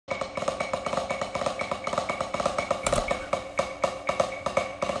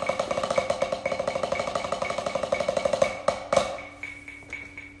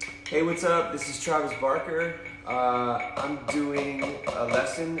Hey, what's up? This is Travis Barker. I'm doing a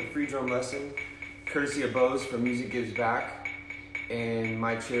lesson, a free drum lesson, courtesy of Bose from Music Gives Back. And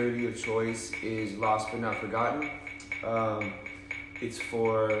my charity of choice is Lost But Not Forgotten. It's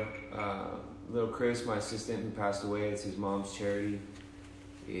for little Chris, my assistant, who passed away. It's his mom's charity.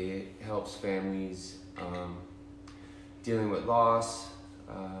 It helps families dealing with loss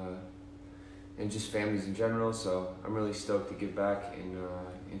and just families in general. So I'm really stoked to give back and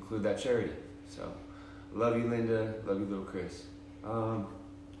include that charity. So love you, Linda. Love you, little Chris. I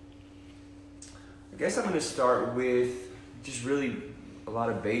guess I'm going to start with just really a lot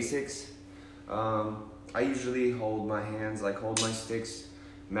of basics. I usually hold my hands, hold my sticks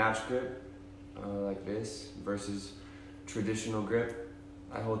match grip, like this, versus traditional grip.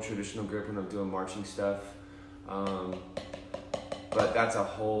 I hold traditional grip when I'm doing marching stuff, but that's a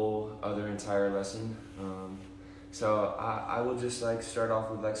whole other entire lesson. So I will just start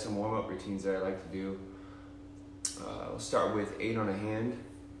off with some warm-up routines that I like to do. We'll start with 8 on a hand.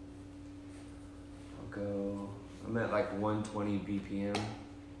 I'm at 120 BPM. I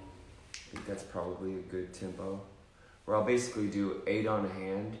think that's probably a good tempo. Where I'll basically do 8 on a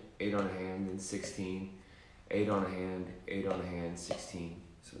hand, 8 on a hand, then 16, 8 on a hand, 8 on a hand, 16.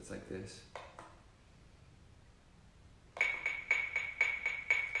 So it's like this.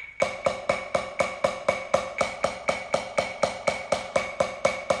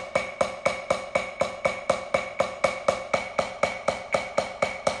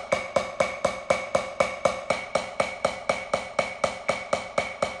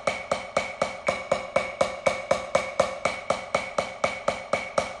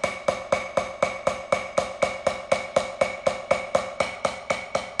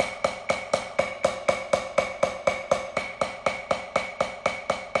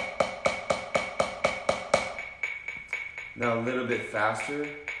 Now a little bit faster,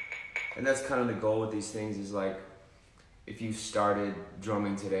 and that's kind of the goal with these things is if you started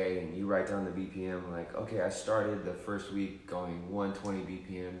drumming today and you write down the BPM, okay, I started the first week going 120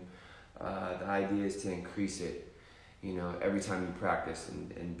 BPM. The idea is to increase it, every time you practice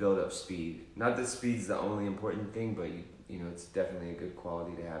and build up speed. Not that speed's the only important thing, but it's definitely a good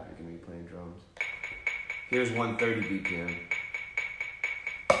quality to have if you're gonna be playing drums. Here's 130 BPM.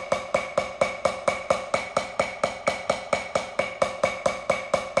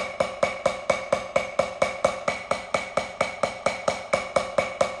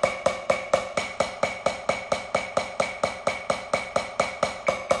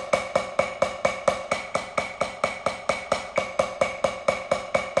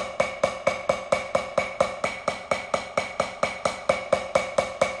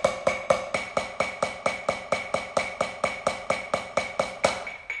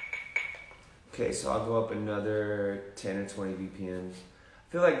 Okay, so I'll go up another 10 or 20 BPMs.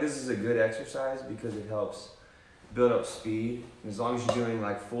 I feel like this is a good exercise because it helps build up speed. And as long as you're doing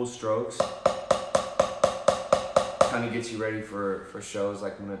full strokes, kind of gets you ready for shows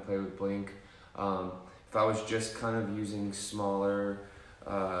like when I play with Blink. If I was just kind of using smaller,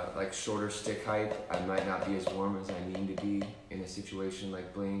 shorter stick height, I might not be as warm as I need to be in a situation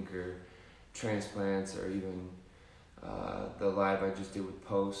like Blink or Transplants or even the live I just did with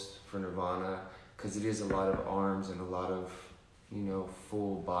Post for Nirvana, because it is a lot of arms and a lot of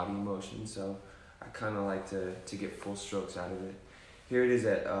full body motion, so I kind of like to get full strokes out of it. Here it is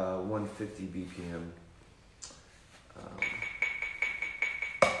at 150 BPM.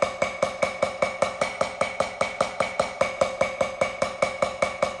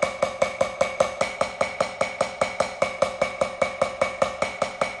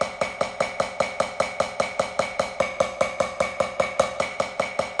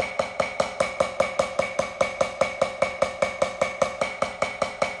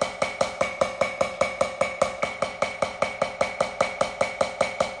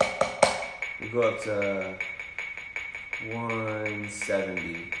 Go up to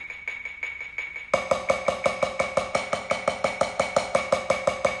 170.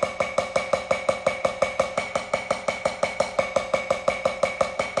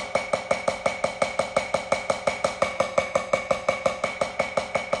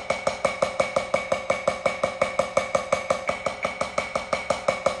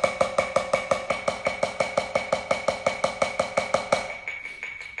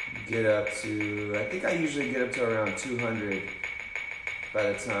 Get up to, I think I usually get up to around 200 by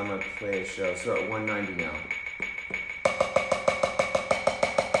the time I play a show. So at 190 now.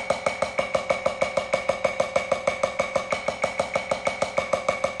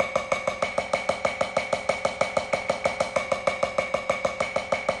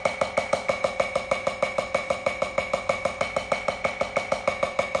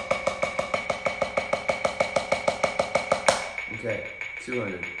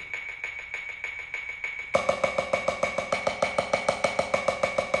 200.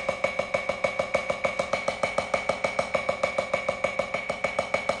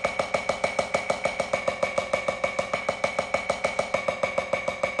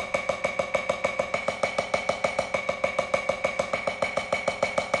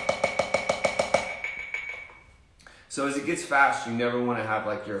 So as it gets fast, you never want to have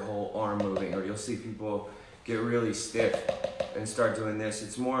like your whole arm moving, or you'll see people get really stiff and start doing this.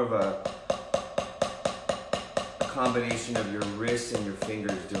 It's more of a combination of your wrists and your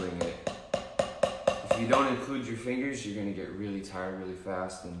fingers doing it. If you don't include your fingers, you're going to get really tired really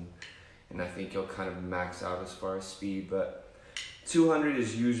fast, and I think you'll kind of max out as far as speed. But 200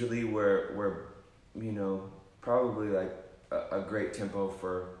 is usually where you know, probably like a great tempo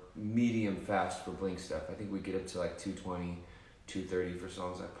for medium fast for Blink stuff. I think we get up to like 220, 230 for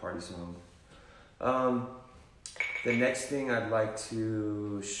songs like Party Song. The next thing I'd like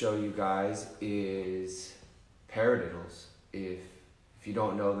to show you guys is paradiddles. If you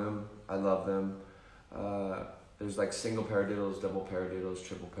don't know them, I love them. There's like single paradiddles, double paradiddles,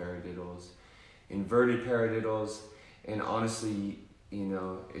 triple paradiddles, inverted paradiddles, and honestly, you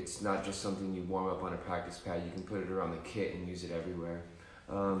know, it's not just something you warm up on a practice pad. You can put it around the kit and use it everywhere.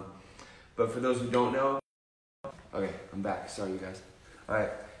 But for those who don't know, okay, I'm back. Sorry, you guys. All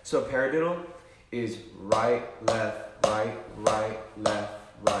right, so paradiddle is right, left, right, right, left,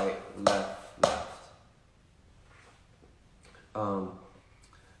 right, left, left.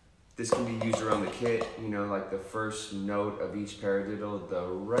 This can be used around the kit, you know, like the first note of each paradiddle, the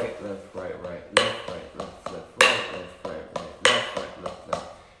right, left, right, right, left, right, left, left, right, left, right, right, left, right, left, left.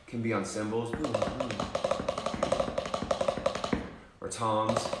 Can be on cymbals, or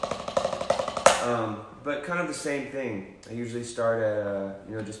toms. But kind of the same thing. I usually start at,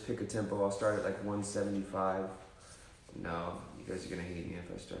 you know, just pick a tempo. I'll start at like 175. No, you guys are gonna hate me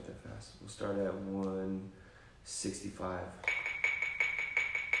if I start that fast. We'll start at 165.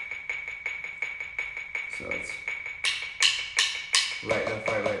 So it's right, left,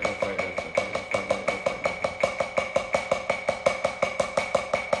 right, right, left, right, left, left, right, left, right, left, right, left.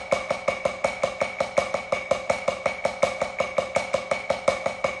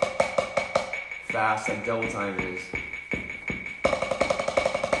 Fast, like double time it is.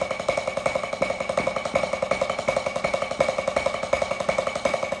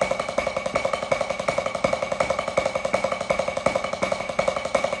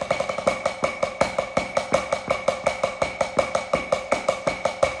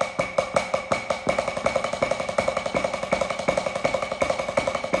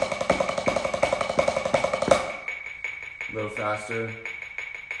 A little faster.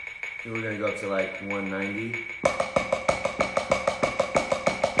 Then we're gonna go up to like 190.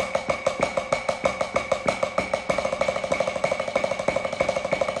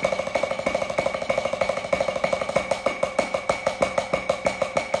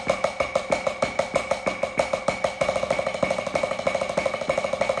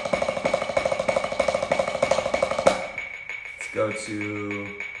 Let's go to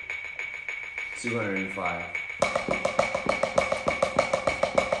 205.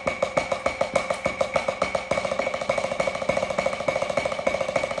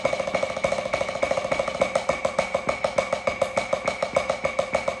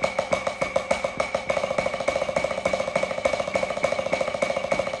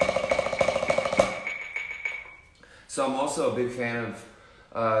 So I'm also a big fan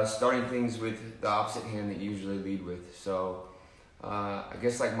of starting things with the opposite hand that you usually lead with. So I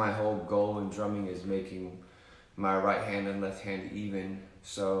guess like my whole goal in drumming is making my right hand and left hand even.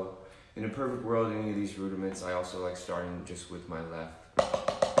 So in a perfect world, any of these rudiments, I also like starting just with my left.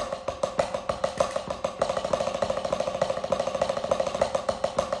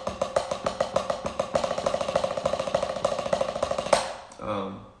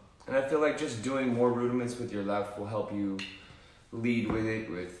 And I feel like just doing more rudiments with your left will help you lead with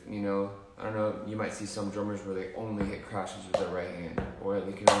it with, you know, I don't know, you might see some drummers where they only hit crashes with their right hand, or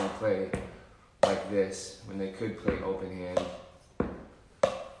they can only play like this when they could play open hand,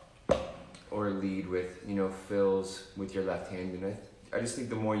 or lead with, you know, fills with your left hand. And I just think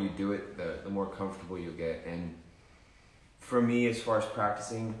the more you do it, the more comfortable you'll get. And for me, as far as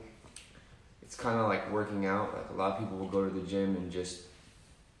practicing, it's kind of like working out. Like a lot of people will go to the gym and just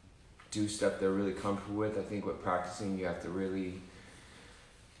do stuff they're really comfortable with. I think with practicing, you have to really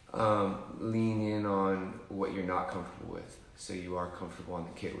lean in on what you're not comfortable with, so you are comfortable on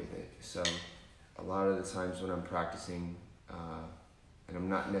the kit with it. So a lot of the times when I'm practicing, and I'm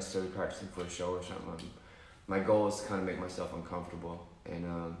not necessarily practicing for a show or something, my goal is to kind of make myself uncomfortable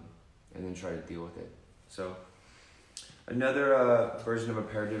and then try to deal with it. So Another version of a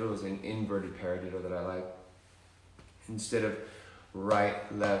paradiddle is an inverted paradiddle that I like. Instead of right,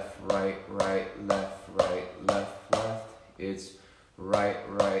 left, right, right, left, right, left, left, it's right,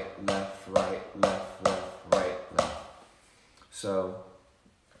 right, left, right, left, left, right, left. So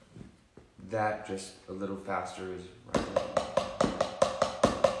that just a little faster is right, left.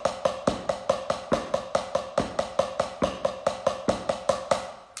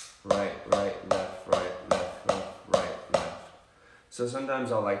 So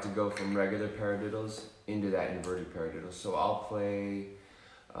sometimes I'll like to go from regular paradiddles into that inverted paradiddle. So I'll play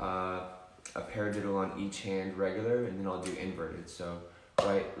a paradiddle on each hand regular, and then I'll do inverted. So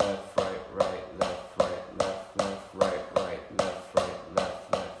right, left, right, right, left, right, left, left, right, right, left, right,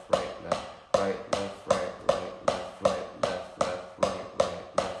 left, left, right, left, right, left, right, right, left, right, left, left, right, right,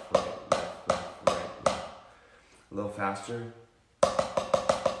 left, right, left, left, right, left. A little faster.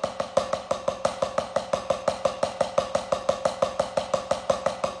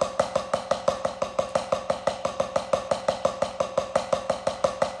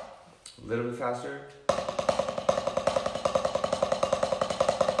 A little bit faster.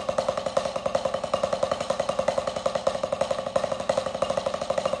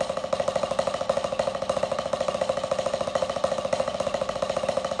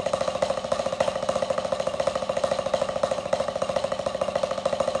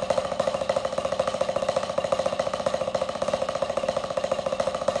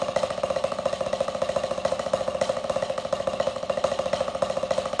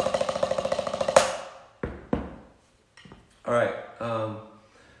 All right,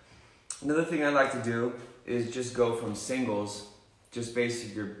 another thing I like to do is just go from singles, just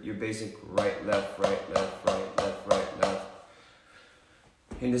basic, your basic right, left, right, left, right, left, right, left,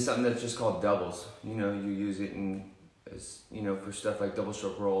 into something that's just called doubles. You know, you use it for stuff like double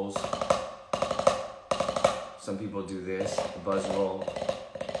stroke rolls. Some people do this, a buzz roll,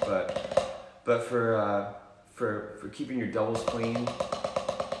 but for keeping your doubles clean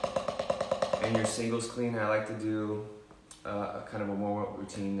and your singles clean, I like to do a kind of a warm-up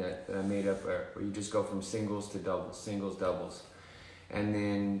routine that I made up where you just go from singles to doubles, singles, doubles. And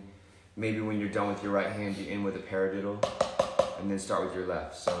then maybe when you're done with your right hand, you end with a paradiddle, and then start with your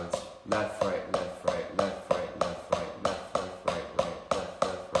left. So it's left, right, left, right, left, right, left, right, left, left, right, right, left,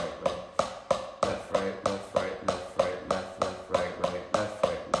 left, right, right, left, right, left, right, left, right, left, left, right, right, left,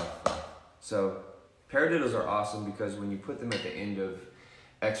 right, left, left. So paradiddles are awesome because when you put them at the end of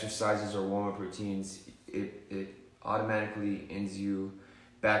exercises or warm-up routines, it automatically ends you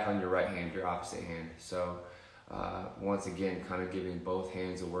back on your right hand, your opposite hand. So once again, kind of giving both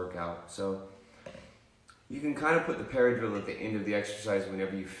hands a workout. So you can kind of put the paradiddle at the end of the exercise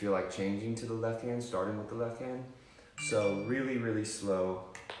whenever you feel like changing to the left hand, starting with the left hand. So really, really slow.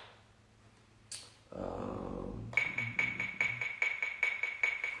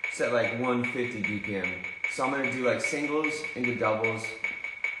 Set like 150 BPM. So I'm gonna do like singles into doubles.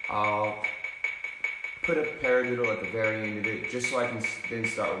 I'll put a paradiddle at the very end of it, just so I can then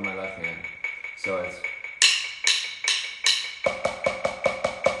start with my left hand. So it's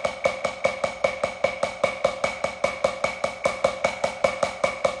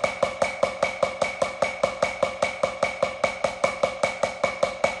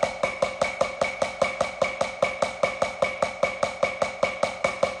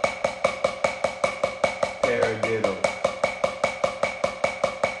paradiddle.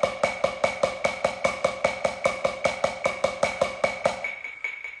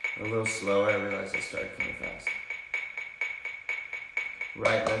 A little slower, I realized I started kind of fast.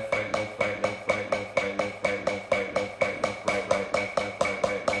 Right, left, right, left, right, left, right, left, right, left, right, left, right, left, right, left, right, right, left, left, right,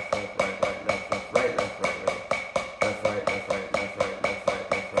 right, left, left, right, right, left, left, right, left, right, right, left, right, left, right, left, right, left, right, left, right, left, right, left, right, left, left, right, right, left, left, right, right, left, left, right, right, left, right, left,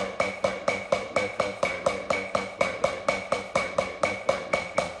 left.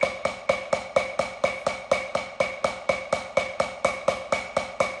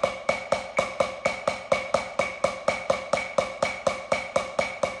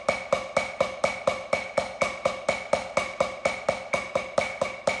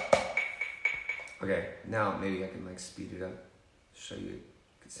 Okay, now maybe I can like speed it up, show you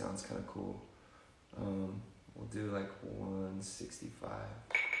it sounds kind of cool. We'll do like 165.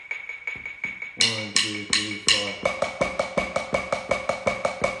 1, 2, 3, 4.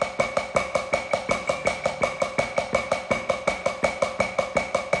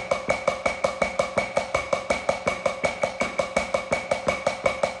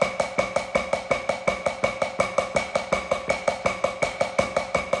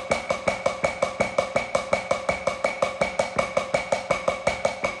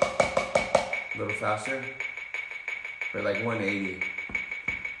 A little faster, or like 180. 1,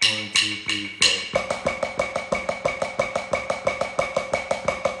 2, 3, 4.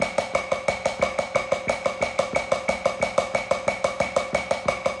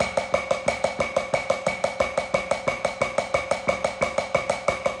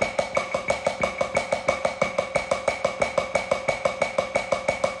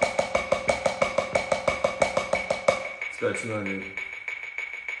 go 200. 1,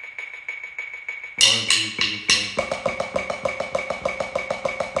 2, 3, 4.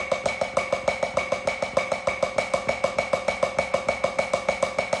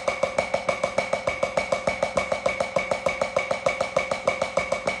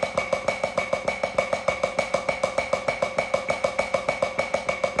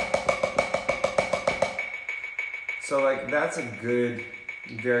 So like that's a good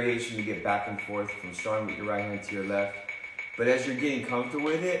variation to get back and forth from starting with your right hand to your left. But as you're getting comfortable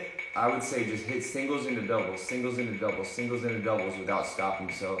with it, I would say just hit singles into doubles, singles into doubles, singles into doubles without stopping.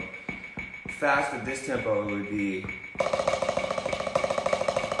 So fast at this tempo would be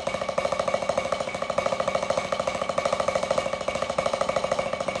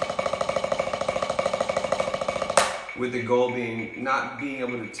with the goal being not being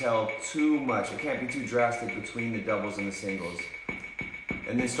able to tell too much. It can't be too drastic between the doubles and the singles.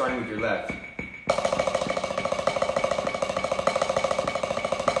 And then starting with your left.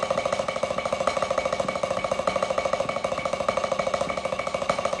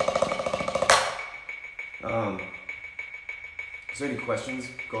 Is there any questions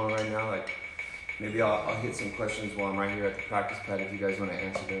going right now? Like maybe I'll hit some questions while I'm right here at the practice pad if you guys want to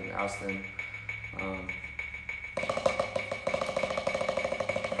answer them, ask them.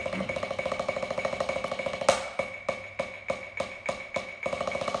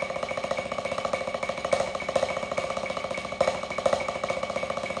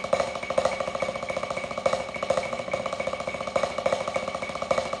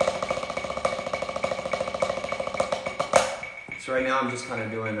 So right now I'm just kind of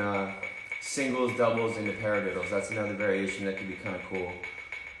doing singles, doubles, into paradiddles. That's another variation that could be kind of cool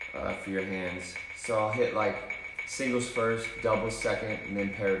for your hands. So I'll hit like singles first, doubles second, and then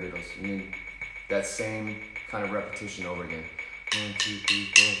paradiddles. And then that same kind of repetition over again. 1, 2, 3,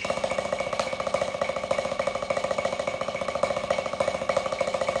 4.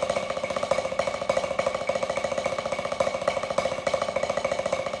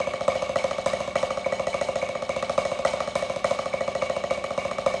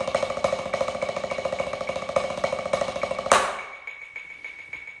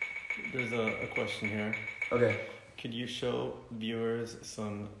 There's a question here. Okay. Could you show viewers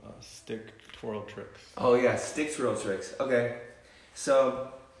some stick twirl tricks? Oh yeah, stick twirl tricks. Okay.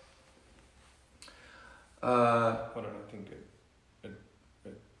 So. Hold on, I think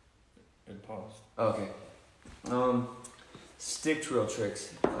it paused. Okay. Stick twirl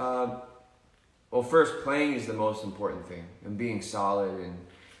tricks. Well, first, playing is the most important thing, and being solid,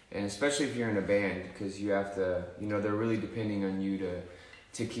 and especially if you're in a band, because you have to, they're really depending on you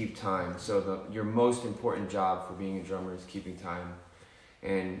to keep time. So your most important job for being a drummer is keeping time,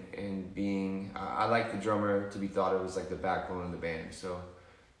 and being. I like the drummer to be thought of as like the backbone of the band. So,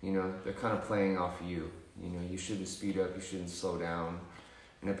 they're kind of playing off of you. You shouldn't speed up. You shouldn't slow down.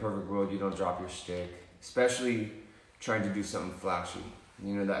 In a perfect world, you don't drop your stick, especially trying to do something flashy.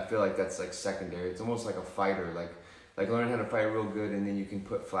 That I feel like that's like secondary. It's almost like a fighter, like learn how to fight real good, and then you can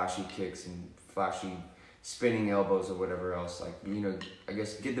put flashy kicks and flashy spinning elbows or whatever else. Like, I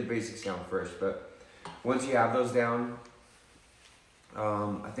guess get the basics down first. But once you have those down,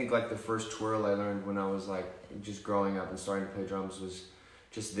 I think like the first twirl I learned when I was like just growing up and starting to play drums was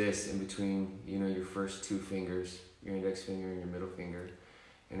just this in between, your first two fingers, your index finger and your middle finger.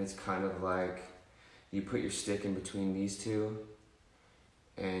 And it's kind of like you put your stick in between these two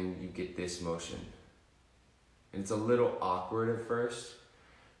and you get this motion. And it's a little awkward at first,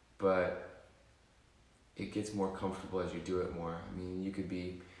 but it gets more comfortable as you do it more. I mean, you could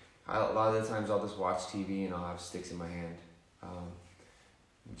be, a lot of the times I'll just watch TV and I'll have sticks in my hand.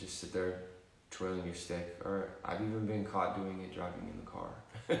 Just sit there twirling your stick. Or I've even been caught doing it driving in the car.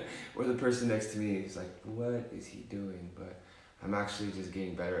 Where the person next to me is like, what is he doing? But I'm actually just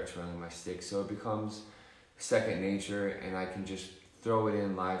getting better at twirling my stick. So it becomes second nature, and I can just throw it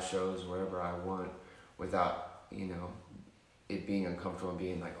in live shows wherever I want without, it being uncomfortable and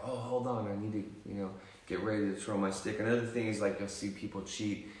being like, oh, hold on, I need to, get ready to twirl my stick. Another thing is like you'll see people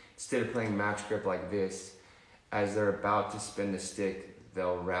cheat. Instead of playing max grip like this, as they're about to spin the stick,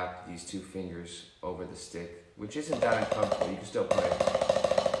 they'll wrap these two fingers over the stick, which isn't that uncomfortable. You can still play.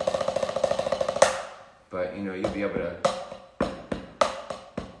 But, you'll be able to,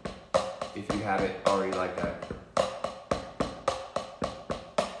 if you have it already like that.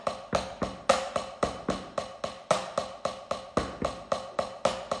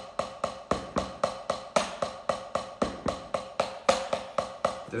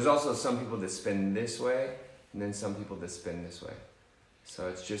 There's also some people that spin this way, and then some people that spin this way. So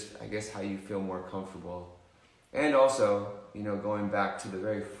it's just, I guess, how you feel more comfortable. And also, going back to the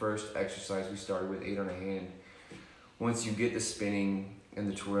very first exercise we started with 8 on a hand, once you get the spinning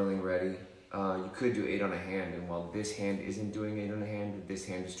and the twirling ready, you could do 8 on a hand, and while this hand isn't doing 8 on a hand, this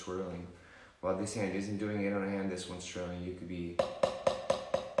hand is twirling. While this hand isn't doing 8 on a hand, this one's twirling. You could be...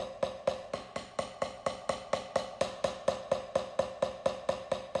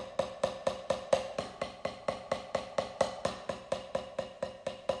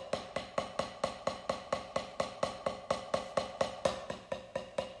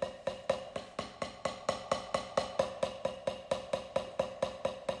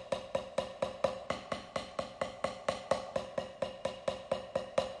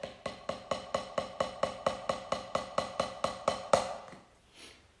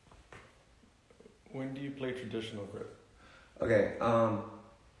 When do you play traditional grip? Okay,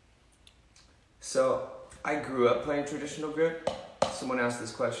 so I grew up playing traditional grip. Someone asked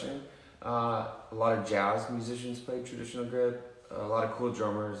this question. A lot of jazz musicians played traditional grip. A lot of cool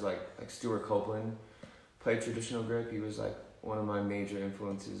drummers like Stuart Copeland played traditional grip. He was like one of my major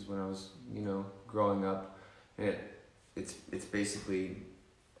influences when I was, growing up. And it's basically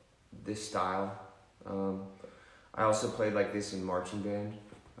this style. I also played like this in marching band.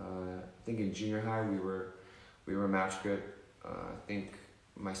 I think in junior high we were match grip. I think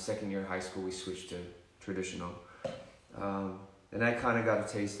my second year of high school we switched to traditional. And I kind of got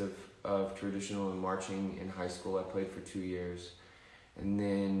a taste of traditional and marching in high school. I played for 2 years. And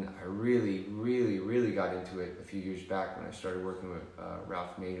then I really, really, really got into it a few years back when I started working with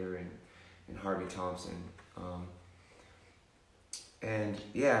Ralph Nader and Harvey Thompson. And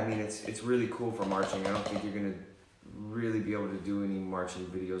yeah, I mean, it's really cool for marching. I don't think you're gonna really be able to do any marching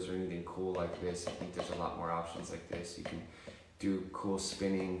videos or anything cool like this. I think there's a lot more options like this. You can do cool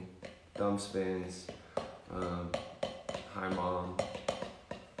spinning, thumb spins, high mom,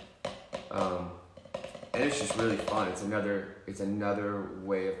 and it's just really fun. It's another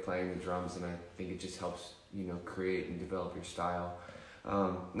way of playing the drums, and I think it just helps create and develop your style.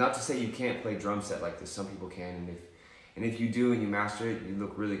 Not to say you can't play drum set like this. Some people can, and if you do and you master it, you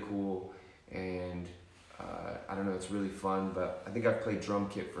look really cool. And I don't know, it's really fun. But I think I've played drum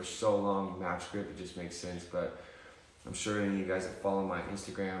kit for so long, match grip, it just makes sense. But I'm sure any of you guys that follow my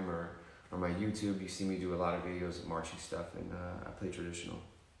Instagram or my YouTube, you see me do a lot of videos of marching stuff, and I play traditional.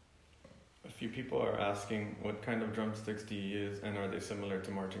 A few people are asking, what kind of drumsticks do you use, and are they similar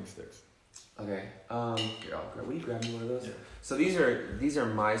to marching sticks? Okay, here, will you grab me one of those? Yeah. So these are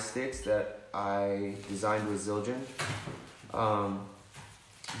my sticks that I designed with Zildjian.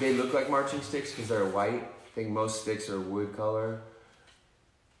 They look like marching sticks because they're white. I think most sticks are wood color.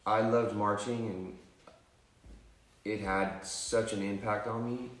 I loved marching, and it had such an impact on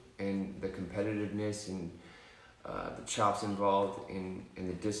me, and the competitiveness and the chops involved in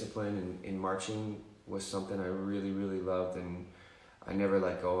the discipline in marching was something I really, really loved, and I never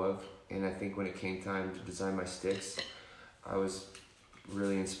let go of. And I think when it came time to design my sticks, I was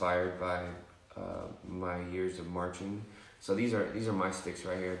really inspired by my years of marching. So these are my sticks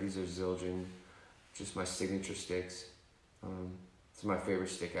right here. These are Zildjian, just my signature sticks. It's my favorite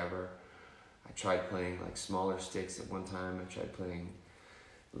stick ever. I tried playing like smaller sticks at one time. I tried playing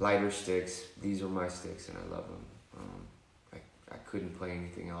lighter sticks. These are my sticks, and I love them. I couldn't play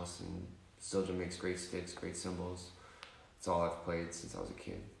anything else, and Zildjian makes great sticks, great cymbals. It's all I've played since I was a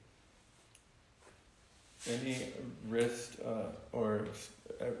kid. Any wrist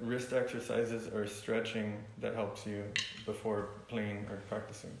exercises or stretching that helps you before playing or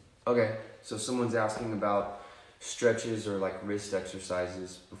practicing? Okay, so someone's asking about stretches or like wrist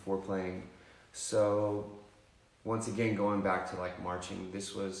exercises before playing. So once again, going back to like marching,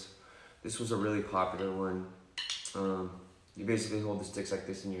 this was a really popular one. You basically hold the sticks like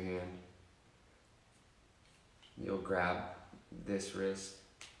this in your hand. You'll grab this wrist,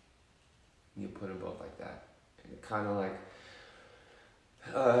 and you put them both like that. And it kind of like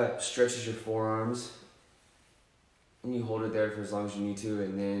stretches your forearms. And you hold it there for as long as you need to.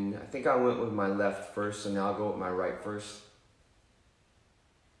 And then I think I went with my left first, so now I'll go with my right first.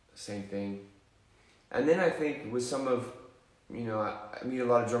 Same thing. And then I think with some of, I meet a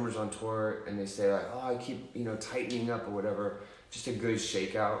lot of drummers on tour, and they say like, oh, I keep, tightening up or whatever. Just a good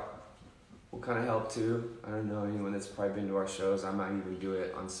shakeout will kind of help too. I don't know anyone that's probably been to our shows. I might even do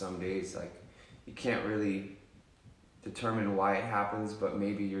it on some days. Like, you can't really determine why it happens, but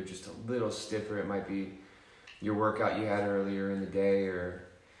maybe you're just a little stiffer. It might be your workout you had earlier in the day, or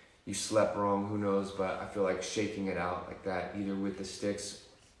you slept wrong, who knows, but I feel like shaking it out like that, either with the sticks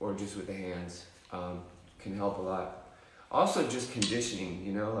or just with the hands, can help a lot. Also just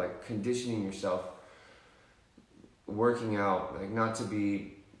conditioning, like conditioning yourself, working out, like not to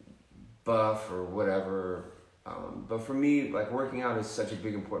be buff or whatever, but for me, like working out is such a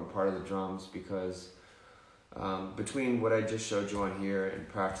big important part of the drums, because Between what I just showed you on here and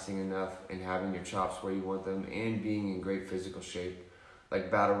practicing enough and having your chops where you want them and being in great physical shape, like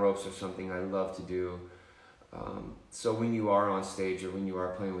battle ropes or something I love to do. So when you are on stage or when you are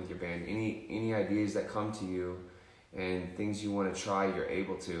playing with your band, any ideas that come to you and things you want to try, you're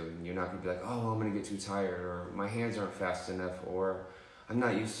able to, and you're not going to be like, oh, I'm going to get too tired, or my hands aren't fast enough, or I'm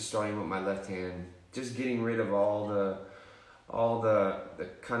not used to starting with my left hand. Just getting rid of all the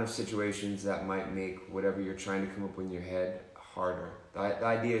kind of situations that might make whatever you're trying to come up with in your head harder. The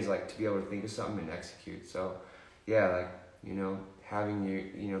idea is like to be able to think of something and execute. So yeah, like, you know, having your,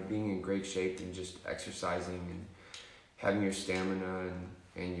 you know, being in great shape and just exercising and having your stamina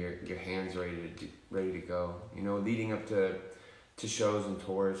and your hands ready to go. You know, leading up to shows and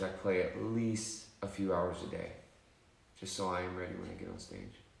tours, I play at least a few hours a day, just so I am ready when I get on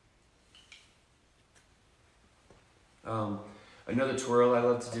stage. Another twirl I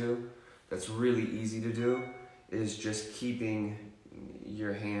love to do that's really easy to do is just keeping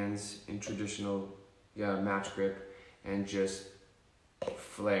your hands in traditional match grip and just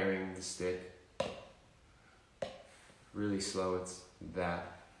flaring the stick. Really slow, it's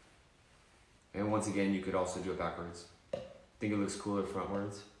that. And once again, you could also do it backwards. Think it looks cooler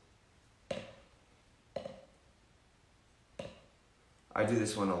frontwards? I do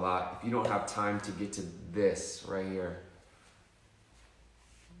this one a lot. If you don't have time to get to this right here,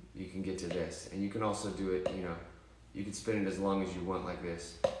 you can get to this. And you can also do it, you know, you can spin it as long as you want like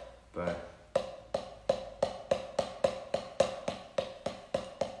this. But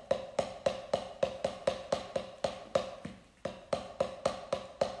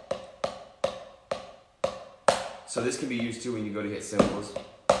so this can be used too when you go to hit cymbals.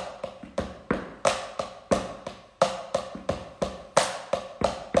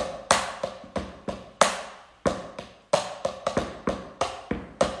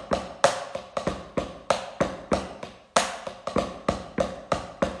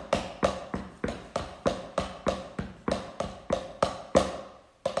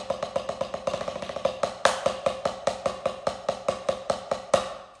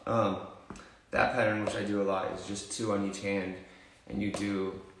 That pattern, which I do a lot, is just 2 on each hand, and you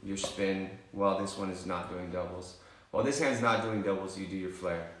do your spin while this one is not doing doubles. While this hand's not doing doubles, you do your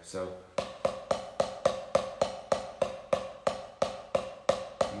flare. So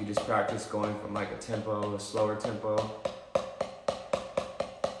you just practice going from like a slower tempo,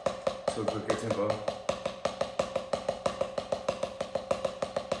 to a quicker tempo.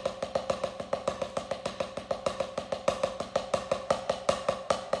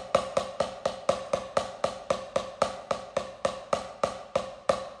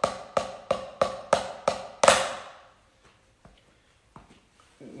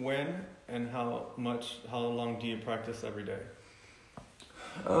 When and how long do you practice every day?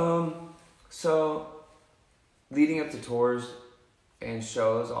 So leading up to tours and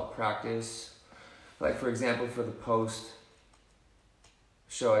shows, I'll practice. Like for example, for the Post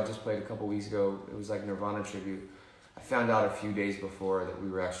show I just played a couple weeks ago, it was like Nirvana tribute. I found out a few days before that we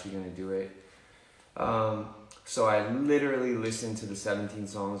were actually going to do it. So I literally listened to the 17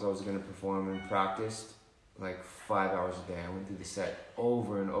 songs I was going to perform and practiced like 5 hours a day. I went through the set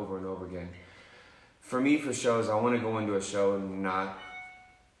over and over and over again. For me, for shows, I want to go into a show and not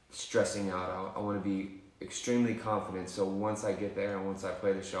stressing out. I want to be extremely confident. So once I get there and once I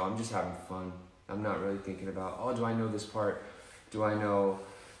play the show, I'm just having fun. I'm not really thinking about, oh, do I know this part? Do I know,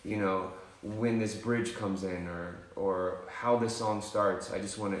 you know, when this bridge comes in or how this song starts? I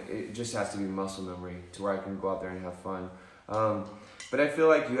just want to, it just has to be muscle memory to where I can go out there and have fun. But I feel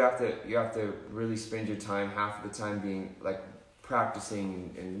like you have to really spend your time, half of the time being like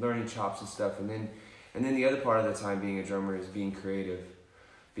practicing and learning chops and stuff, and then the other part of the time being a drummer is being creative,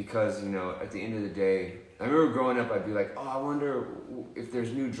 because, you know, at the end of the day, I remember growing up, I'd be like, oh, I wonder if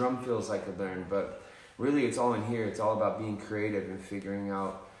there's new drum fills I could learn, but really it's all in here. It's all about being creative and figuring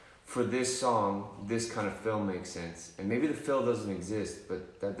out, for this song, this kind of fill makes sense, and maybe the fill doesn't exist,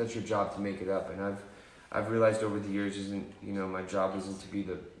 but that's your job to make it up. And I've realized over the years, my job isn't to be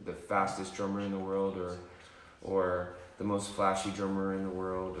the fastest drummer in the world or the most flashy drummer in the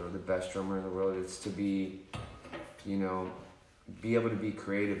world or the best drummer in the world. It's to be able to be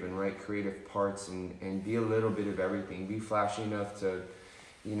creative and write creative parts and be a little bit of everything. Be flashy enough to,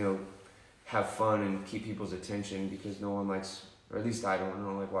 have fun and keep people's attention, because no one likes, or at least I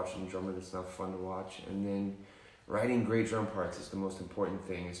don't like watching a drummer that's not fun to watch. And then writing great drum parts is the most important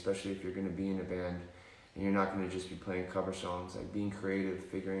thing, especially if you're going to be in a band and you're not going to just be playing cover songs. Like being creative,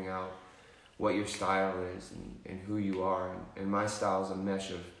 figuring out what your style is and who you are. And my style is a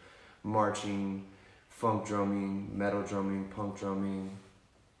mesh of marching, funk drumming, metal drumming, punk drumming,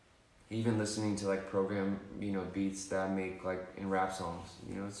 even listening to like program, beats that I make like in rap songs.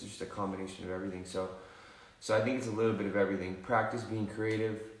 It's just a combination of everything. So I think it's a little bit of everything. Practice being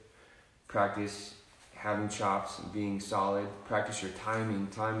creative, practice having chops and being solid, practice your timing.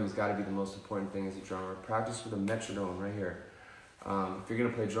 Timing's got to be the most important thing as a drummer. Practice with a metronome right here. If you're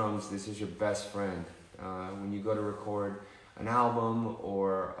gonna play drums, this is your best friend. When you go to record an album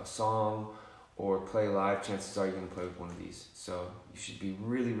or a song or play live, chances are you're gonna play with one of these. So you should be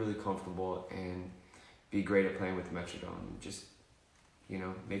really, really comfortable and be great at playing with the metronome. Just,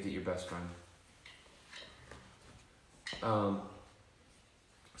 make it your best friend.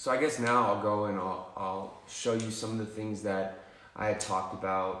 So I guess now I'll go and I'll show you some of the things that I had talked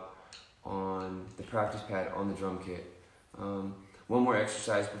about on the practice pad on the drum kit. One more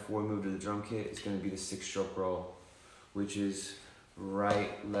exercise before we move to the drum kit is going to be the 6-stroke roll, which is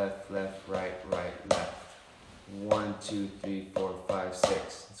right, left, left, right, right, left. 1, 2, 3, 4, 5, 6.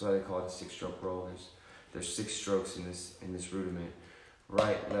 That's why they call it the 6-stroke roll. There's 6 strokes in this rudiment.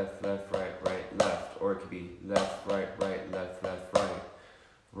 Right, left, left, right, right, left. Or it could be left, right, right, left, left, right.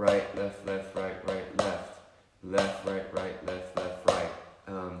 Right, left, left, right, right, left. Left, right, right, left, left, right.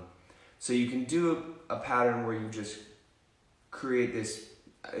 So you can do a pattern where you just create this,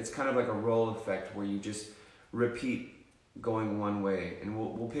 it's kind of like a roll effect where you just repeat going one way, and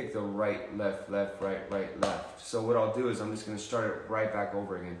we'll pick the right, left, left, right, right, left. So what I'll do is I'm just going to start it right back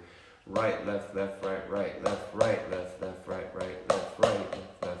over again. Right, left, left, right, right, left, right, left, left, right, right, left, right,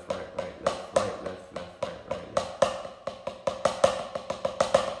 left, left, right, right, left, right, left, left, right, right, left.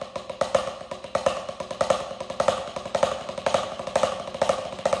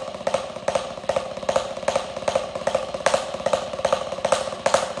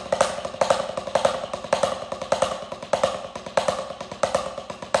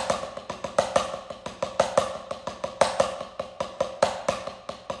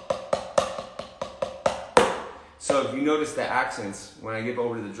 So if you notice the accents, when I get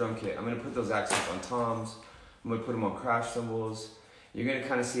over to the drum kit, I'm going to put those accents on toms, I'm going to put them on crash cymbals. You're going to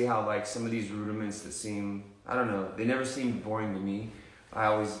kind of see how like some of these rudiments that seem, I don't know, they never seem boring to me. I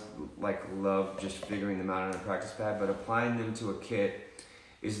always love just figuring them out on a practice pad, but applying them to a kit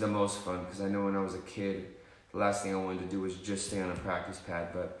is the most fun, because I know when I was a kid, the last thing I wanted to do was just stay on a practice pad,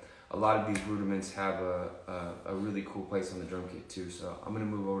 but a lot of these rudiments have a really cool place on the drum kit too. So I'm going to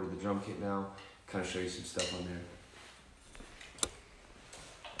move over to the drum kit now, kind of show you some stuff on there.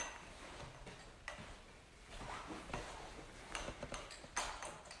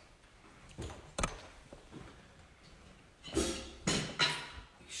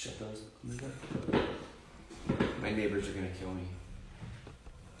 Shut those. My neighbors are gonna kill me.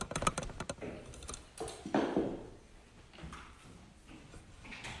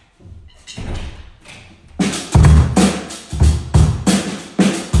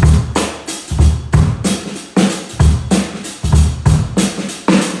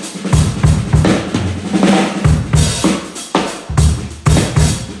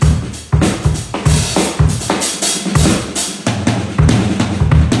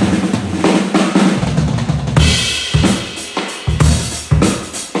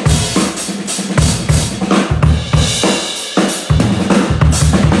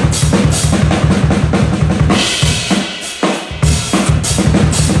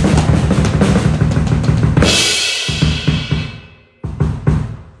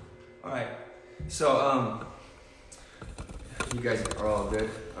 So, you guys are all good?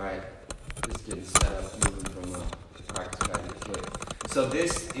 Alright, just getting set up, moving from practice pad to kit. So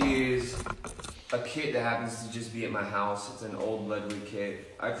this is a kit that happens to just be at my house. It's an old Ludwig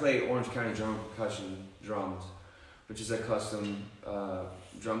kit. I play Orange County Drum Percussion drums, which is a custom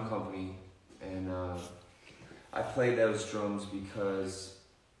drum company. And I play those drums because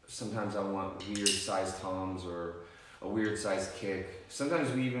sometimes I want weird sized toms or a weird sized kick.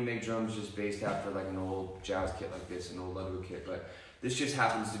 Sometimes we even make drums just based after like an old jazz kit like this, an old Ludwig kit, but this just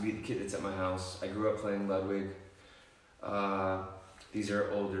happens to be the kit that's at my house. I grew up playing Ludwig. These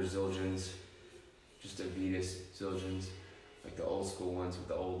are older Zildjians, just Avitas Zildjians, like the old school ones with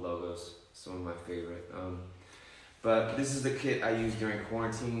the old logos, some of my favorite. But this is the kit I used during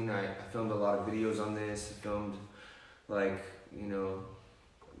quarantine. I filmed a lot of videos on this. I filmed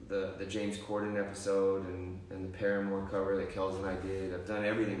the James Corden episode and the Paramore cover that Kels and I did. I've done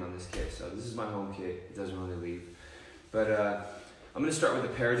everything on this kit, so this is my home kit. It doesn't really leave. But I'm going to start with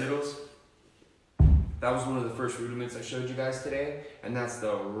the paradiddles. That was one of the first rudiments I showed you guys today, and that's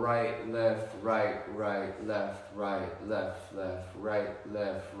the right, left, right, right, left, right, left, left, right,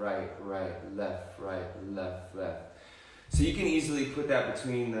 left, right, right, left, right, left, left. So you can easily put that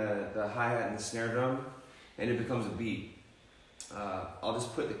between the hi-hat and the snare drum, and it becomes a beat. I'll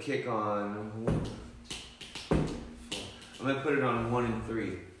just put the kick on. I'm gonna put it on 1 and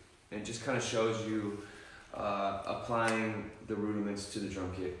 3, and it just kind of shows you applying the rudiments to the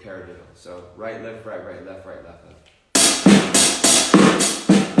drum kit paradiddle. So right, left, right, right, left, left.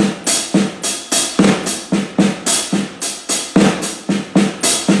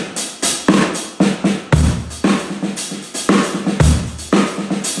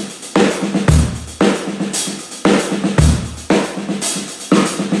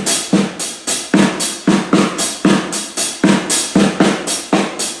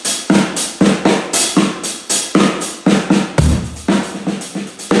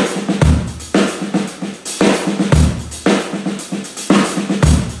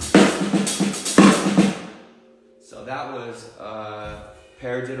 That was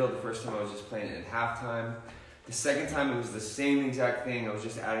paradiddle the first time I was just playing it at halftime. The second time it was the same exact thing. I was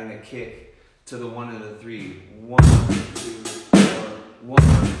just adding the kick to the 1 and the 3. 1, 2, 4, 1, 2,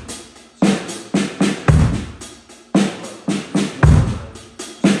 4.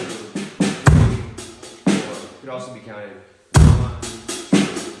 It could also be counted 1, 2,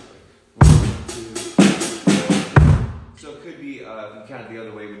 4. So it could be, if you count it the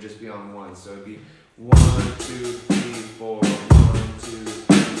other way, it would just be on 1. So it'd be 1, 2, 3, 4, 1, 2,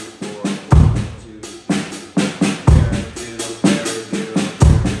 3, 4, 1, 2, 3, paradiddle, paradiddle,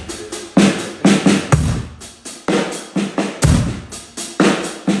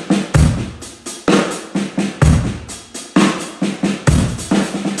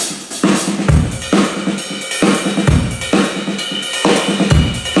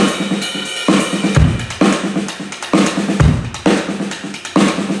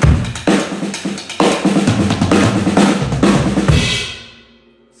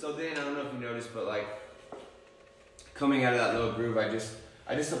 but like coming out of that little groove, I just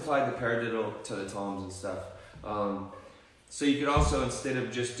applied the paradiddle to the toms and stuff. So you could also, instead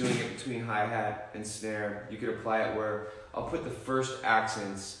of just doing it between hi-hat and snare, you could apply it where I'll put the first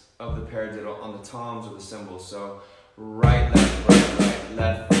accents of the paradiddle on the toms or the cymbals. So right, left, right, right,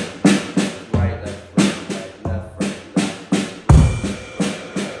 left, right, left, right, left, right, left.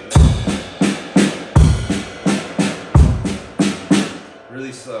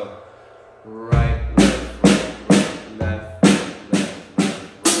 Really slow. Right, left, right, right, left,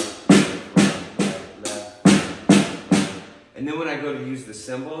 left. And then when I go to use the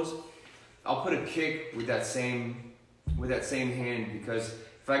cymbals, I'll put a kick with that same hand, because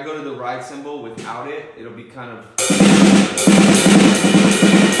if I go to the ride cymbal without it, it'll be kind of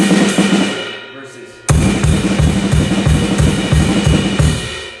versus.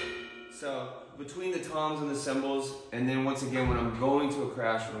 So between the toms and the cymbals, and then once again when I'm going to a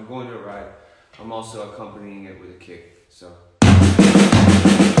crash, when I'm going to a ride, I'm also accompanying it with a kick. So.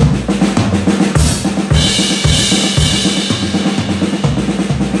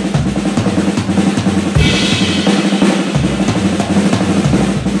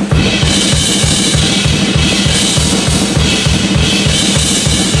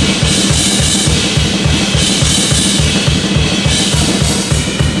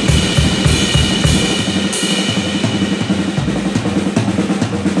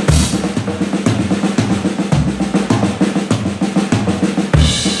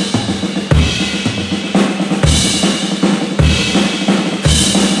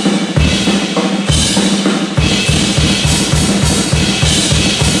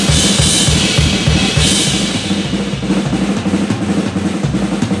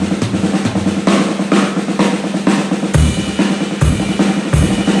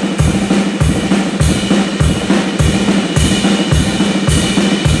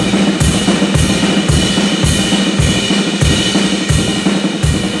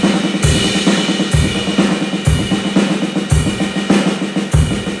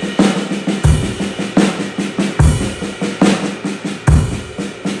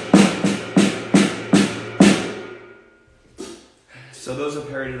 So those are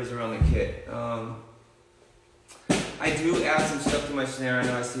paradiddles around the kit. I do add some stuff to my snare. I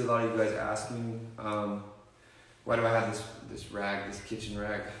know I see a lot of you guys asking, why do I have this rag, this kitchen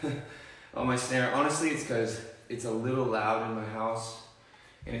rag on my snare? Honestly, it's because it's a little loud in my house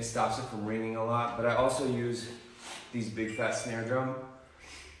and it stops it from ringing a lot. But I also use these big fat snare drum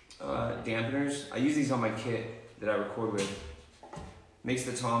dampeners. I use these on my kit that I record with. Makes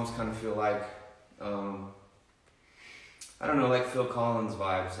the toms kind of feel like, I don't know, like Phil Collins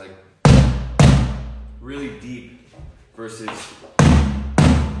vibes, like really deep versus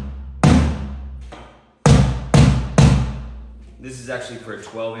this is actually for a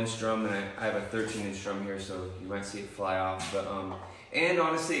 12-inch drum, and I have a 13-inch drum here, so you might see it fly off. But and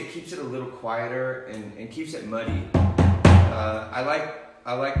honestly, it keeps it a little quieter and keeps it muddy.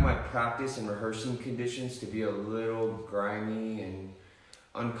 I like my practice and rehearsing conditions to be a little grimy and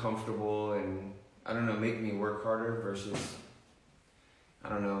uncomfortable, and I don't know, make me work harder versus, I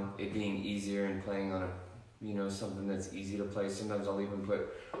don't know, it being easier and playing on something that's easy to play. Sometimes I'll even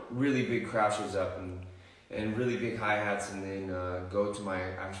put really big crashers up and really big hi-hats, and then go to my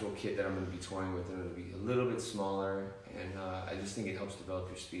actual kit that I'm going to be touring with, and it'll be a little bit smaller, and I just think it helps develop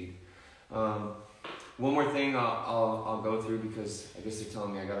your speed. One more thing I'll go through, because I guess they're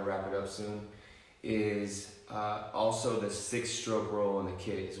telling me I got to wrap it up soon, is also the 6-stroke roll in the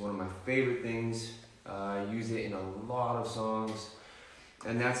kit is one of my favorite things. I use it in a lot of songs,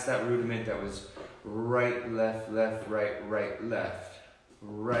 and that's that rudiment that was right, left, left, right, right, left,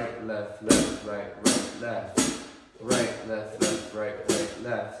 right, left, left, right, right, left, right, left, left, right, right,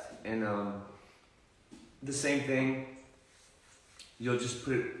 left, and the same thing. You'll just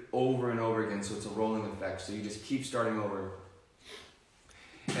put it over and over again, so it's a rolling effect. So you just keep starting over.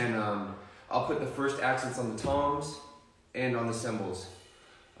 And I'll put the first accents on the toms and on the cymbals.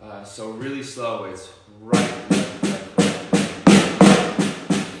 So really slow, it's right, left, left,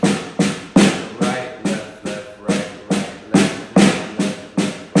 right, left, left, right, right, left, left, left.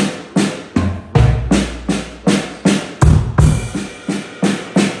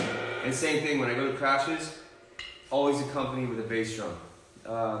 And same thing when I go to crashes. Always accompanied with a bass drum.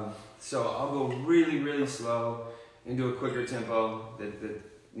 So I'll go really, really slow into a quicker tempo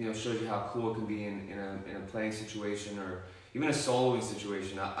that shows you how cool it can be in a playing situation or even a soloing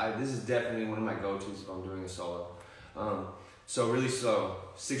situation. This is definitely one of my go-tos if I'm doing a solo. So really slow,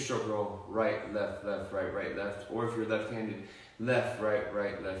 6-stroke roll, right, left, left, right, right, left, or if you're left-handed, left, right,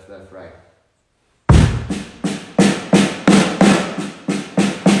 right, left, left, right.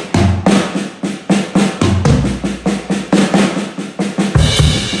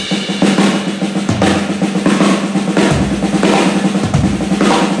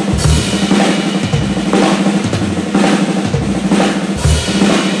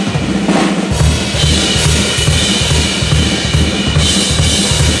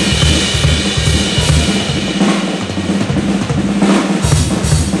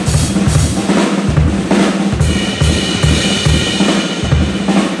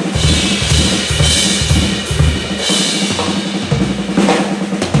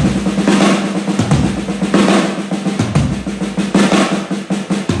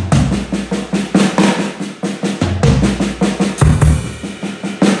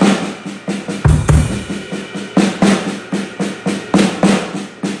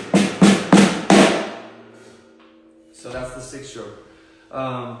 So that's the 6-stroke.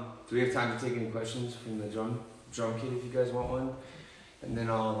 Do we have time to take any questions from the drum kit if you guys want one? And then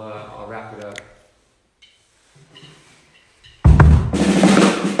I'll wrap it up.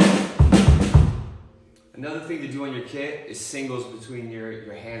 Another thing to do on your kit is singles between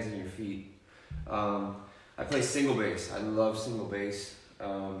your hands and your feet. I play single bass. I love single bass.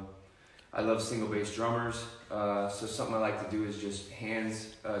 I love single bass drummers. So something I like to do is just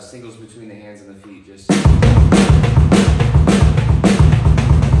singles between the hands and the feet. Just.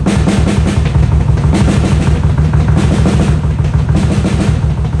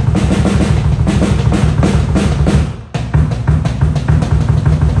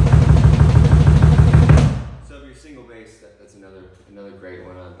 Another great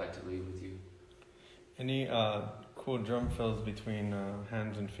one I'd like to leave with you. Any cool drum fills between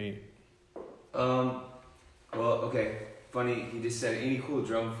hands and feet? Well, okay. Funny, he just said any cool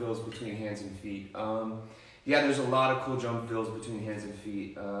drum fills between hands and feet. Yeah, there's a lot of cool drum fills between hands and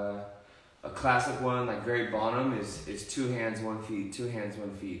feet. A classic one, like Gary Bonham, is 2 hands, 1 feet, 2 hands,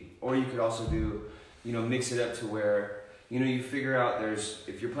 1 feet. Or you could also do, mix it up to where, you figure out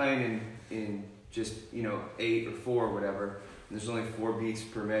if you're playing in just, 8 or 4 or whatever, and there's only 4 beats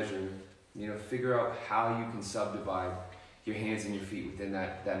per measure, figure out how you can subdivide your hands and your feet within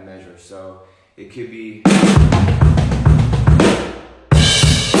that measure. So it could be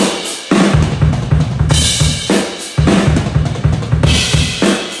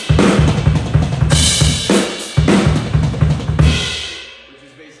which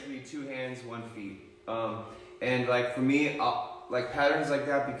is basically 2 hands, 1 feet. And like for me, like patterns like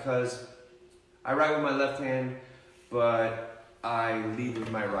that, because I write with my left hand, but I lead with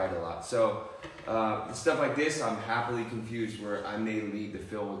my right a lot. So stuff like this, I'm happily confused where I may lead the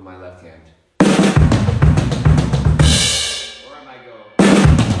fill with my left hand. Or I might go.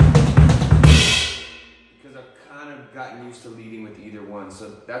 Because I've kind of gotten used to leading with either one.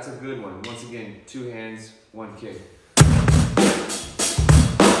 So that's a good one. Once again, 2 hands, 1 kick.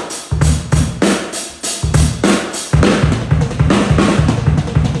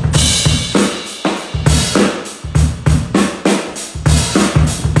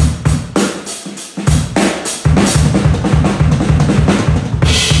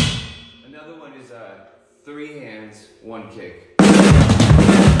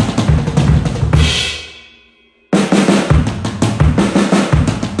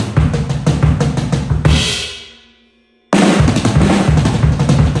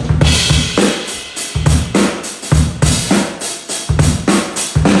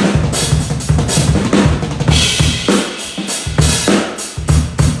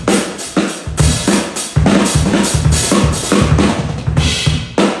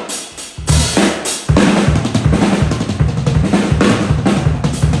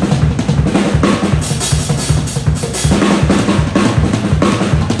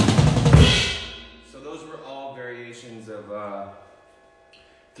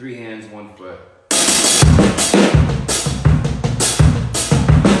 3 hands, 1 foot.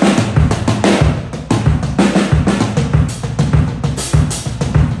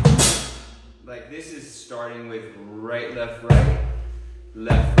 Like this is starting with right, left, right,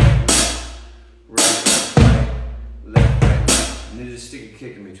 left, right, left, right, left, right, left, right, left, and then just stick a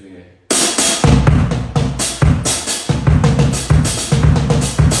kick in between it.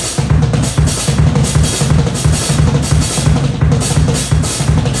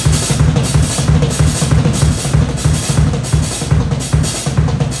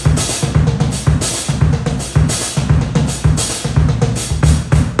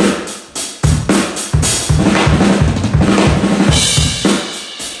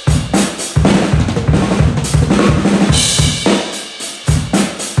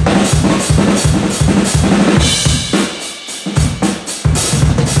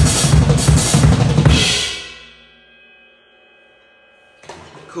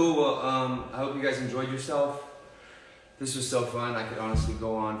 Cool, well, I hope you guys enjoyed yourself. This was so fun. I could honestly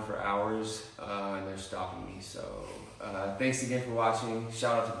go on for hours, and they're stopping me. So, thanks again for watching.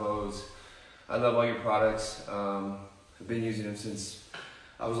 Shout out to Bose. I love all your products. I've been using them since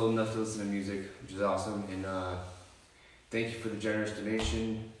I was old enough to listen to music, which is awesome. And thank you for the generous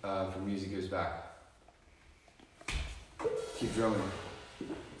donation from Music Gives Back. Keep drumming.